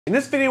In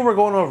this video, we're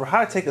going over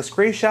how to take a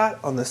screenshot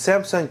on the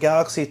Samsung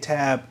Galaxy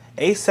Tab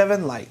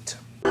A7 Lite.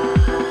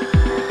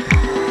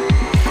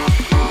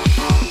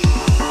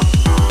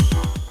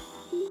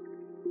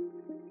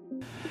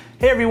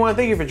 Hey everyone,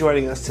 thank you for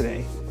joining us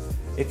today.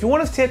 If you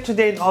want to stay up to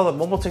date on all the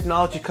mobile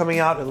technology coming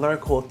out and learn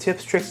cool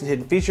tips, tricks, and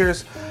hidden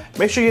features,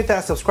 make sure you hit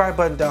that subscribe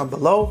button down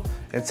below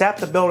and tap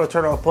the bell to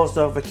turn on post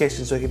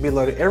notifications so you can be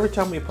alerted every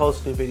time we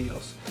post new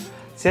videos.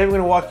 Today we're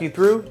going to walk you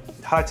through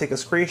how to take a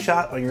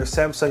screenshot on your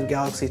Samsung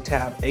Galaxy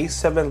Tab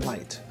A7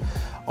 Lite.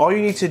 All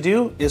you need to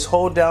do is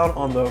hold down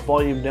on the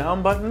volume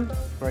down button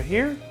right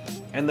here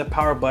and the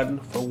power button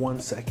for 1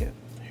 second.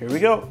 Here we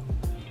go.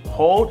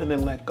 Hold and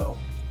then let go.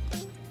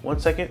 1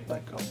 second,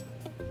 let go.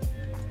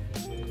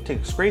 Take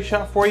a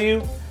screenshot for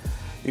you.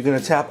 You're going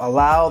to tap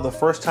allow the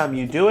first time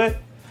you do it,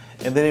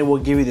 and then it will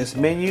give you this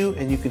menu,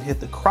 and you can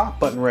hit the crop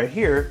button right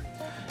here,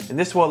 and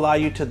this will allow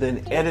you to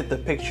then edit the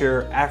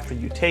picture after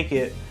you take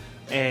it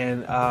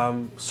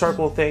and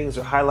circle things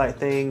or highlight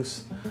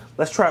things.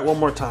 Let's try it one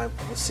more time.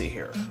 Let's see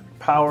here.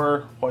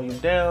 Power, volume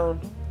down,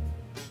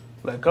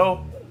 let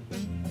go.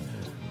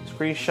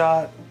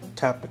 Screenshot,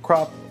 tap the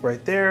crop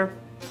right there.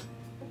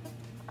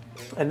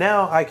 And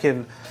now I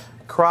can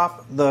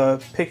crop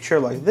the picture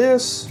like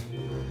this,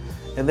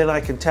 and then I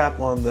can tap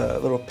on the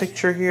little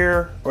picture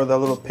here or the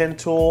little pen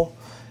tool,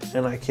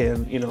 and I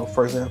can,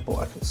 for example,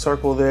 I can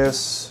circle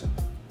this.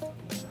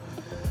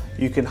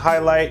 You can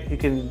highlight, you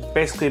can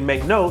basically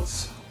make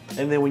notes,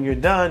 and then when you're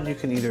done, you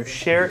can either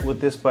share it with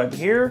this button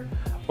here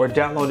or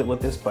download it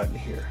with this button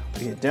here.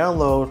 When you hit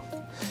download,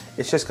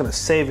 it's just gonna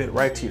save it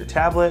right to your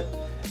tablet,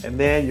 and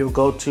then you'll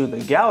go to the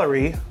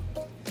gallery,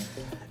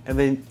 and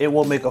then it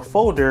will make a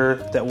folder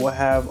that will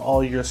have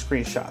all your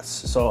screenshots.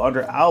 So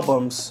under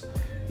albums,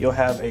 you'll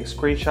have a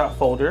screenshot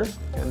folder,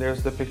 and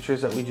there's the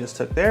pictures that we just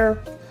took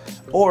there.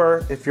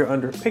 Or if you're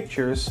under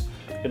pictures,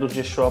 it'll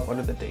just show up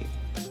under the date.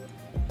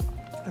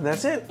 And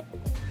that's it.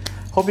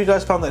 Hope you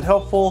guys found that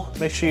helpful.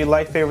 Make sure you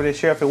like, favorite, and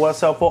share if it was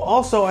helpful.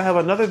 Also, I have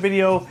another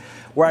video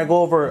where I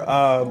go over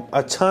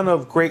a ton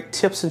of great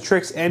tips and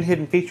tricks and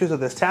hidden features of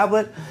this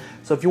tablet.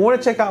 So if you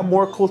want to check out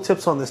more cool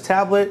tips on this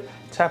tablet,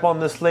 tap on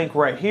this link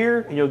right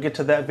here and you'll get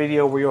to that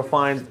video where you'll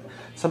find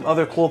some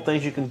other cool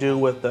things you can do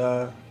with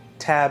the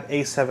Tab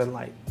A7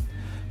 Lite.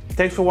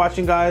 Thanks for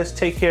watching, guys.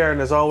 Take care,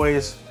 and as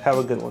always, have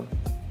a good one.